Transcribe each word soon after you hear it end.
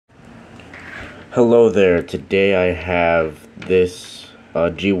Hello there. Today I have this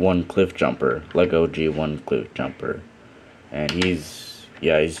G1 Cliffjumper, Lego G1 Cliffjumper, and he's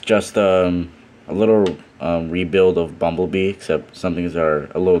just a little rebuild of Bumblebee, except some things are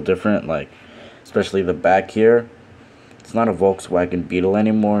a little different, like especially the back here. It's not a Volkswagen Beetle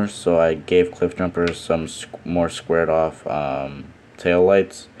anymore, so I gave Cliffjumper some more squared off tail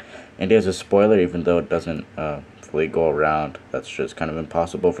lights, and he has a spoiler, even though it doesn't fully go around. That's just kind of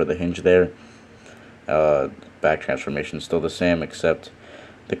impossible for the hinge there. Back transformation is still the same, except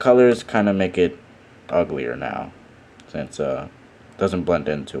the colors kind of make it uglier now, since doesn't blend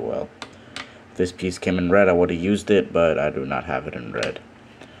in too well. If this piece came in red, I would have used it, but I do not have it in red.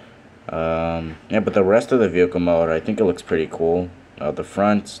 Yeah, but the rest of the vehicle mode, I think it looks pretty cool. The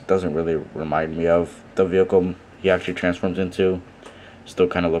front doesn't really remind me of the vehicle he actually transforms into. Still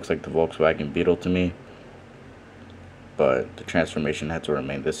kind of looks like the Volkswagen Beetle to me, but the transformation had to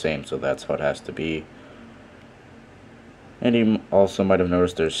remain the same, so that's how it has to be. And you also might have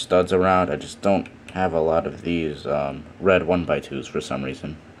noticed there's studs around. I just don't have a lot of these red 1x2s for some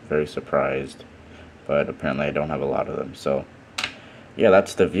reason. Very surprised, but apparently I don't have a lot of them. So yeah,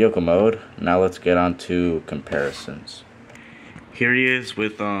 that's the vehicle mode. Now let's get on to comparisons. Here he is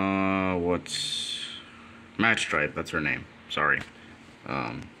with what's Mad Stripe, that's her name, sorry.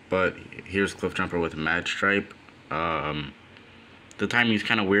 But here's Cliffjumper with Mad Stripe. The timing is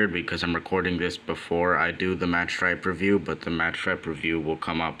kind of weird because I'm recording this before I do the Mad Stripe review, but the Mad Stripe review will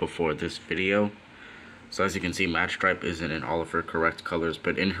come out before this video. So as you can see, Mad Stripe isn't in all of her correct colors,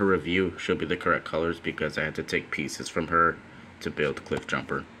 but in her review she'll be the correct colors because I had to take pieces from her to build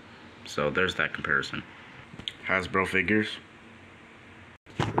Cliffjumper. So there's that comparison. Hasbro figures.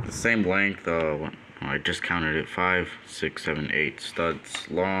 The same length, I just counted it, 5, 6, 7, 8 studs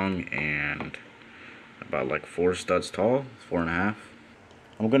long and about like 4 studs tall, 4.5.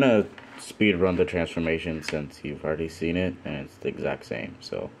 I'm gonna speed run the transformation since you've already seen it and it's the exact same,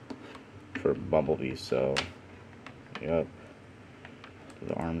 so for Bumblebee. So yep, do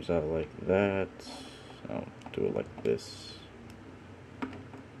the arms out like that. So do it like this.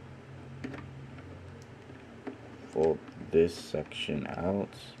 Fold this section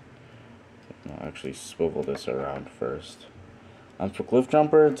out. I'll actually swivel this around first. For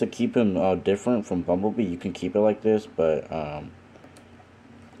Cliffjumper, to keep him different from Bumblebee, you can keep it like this, but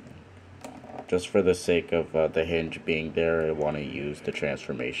just for the sake of the hinge being there, I want to use the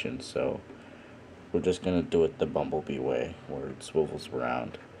transformation, so we're just going to do it the Bumblebee way, where it swivels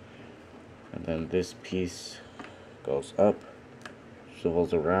around. And then this piece goes up,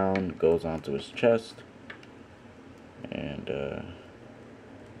 swivels around, goes onto his chest, and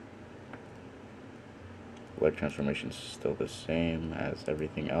leg transformation is still the same as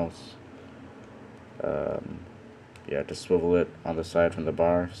everything else. Yeah, just swivel it on the side from the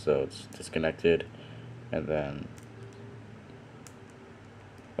bar so it's disconnected, and then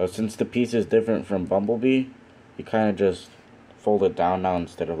since the piece is different from Bumblebee, you kind of just fold it down now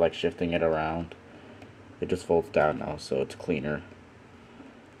instead of like shifting it around. It just folds down now, so it's cleaner.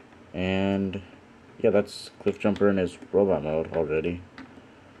 And yeah, that's Cliffjumper in his robot mode already.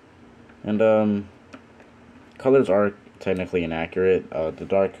 And colors are technically inaccurate. The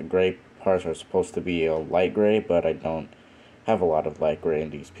dark gray parts are supposed to be a light gray, but I don't have a lot of light gray in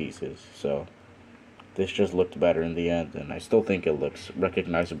these pieces, so this just looked better in the end, and I still think it looks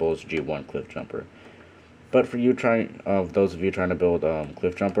recognizable as G1 Cliffjumper. But for you those of you trying to build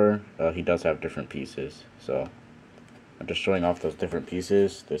Cliffjumper, he does have different pieces, so I'm just showing off those different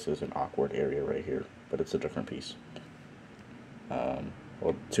pieces. This is an awkward area right here, but it's a different piece.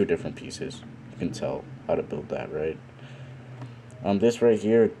 Well, 2 different pieces. You can tell how to build that, right? This right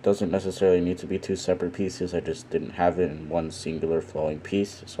here doesn't necessarily need to be 2 separate pieces. I just didn't have it in one singular flowing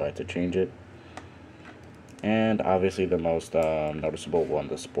piece, so I had to change it. And obviously the most noticeable one,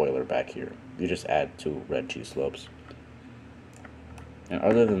 the spoiler back here. You just add 2 red cheese slopes. And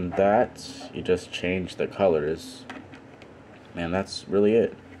other than that, you just change the colors. And that's really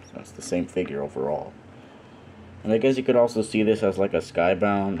it. So it's the same figure overall. And I guess you could also see this as like a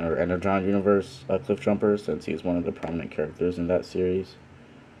Skybound or Energon universe Cliffjumper, since he's one of the prominent characters in that series.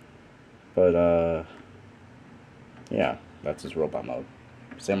 But yeah, that's his robot mode.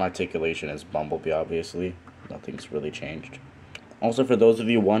 Same articulation as Bumblebee, obviously. Nothing's really changed. Also, for those of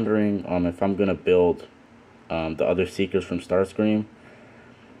you wondering if I'm gonna build the other Seekers from Starscream,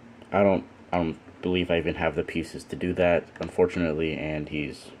 I don't believe I even have the pieces to do that, unfortunately, and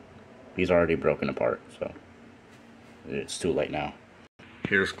he's already broken apart, so it's too late now.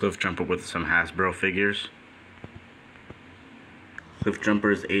 Here's Cliffjumper with some Hasbro figures.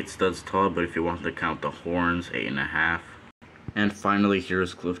 Cliffjumper is 8 studs tall, but if you want to count the horns, 8.5. And finally,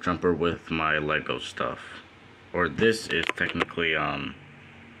 here's Cliffjumper with my Lego stuff. Or this is technically a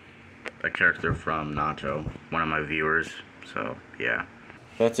character from Nacho, one of my viewers. So yeah,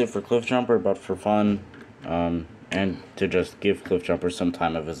 that's it for Cliffjumper. But for fun, and to just give Cliffjumper some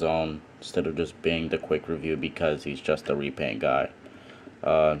time of his own instead of just being the quick review because he's just a repaint guy.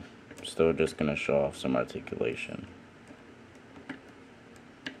 Still just gonna show off some articulation.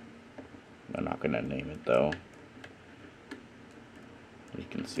 I'm not gonna name it though. You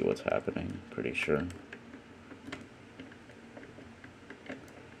can see what's happening, pretty sure.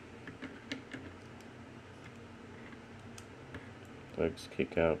 Legs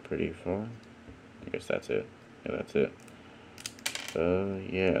kick out pretty far. I guess that's it. Yeah, that's it.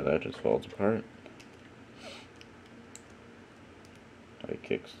 Yeah, that just falls apart. It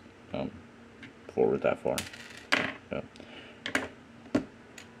kicks forward that far. Yeah.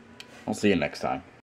 I'll see you next time.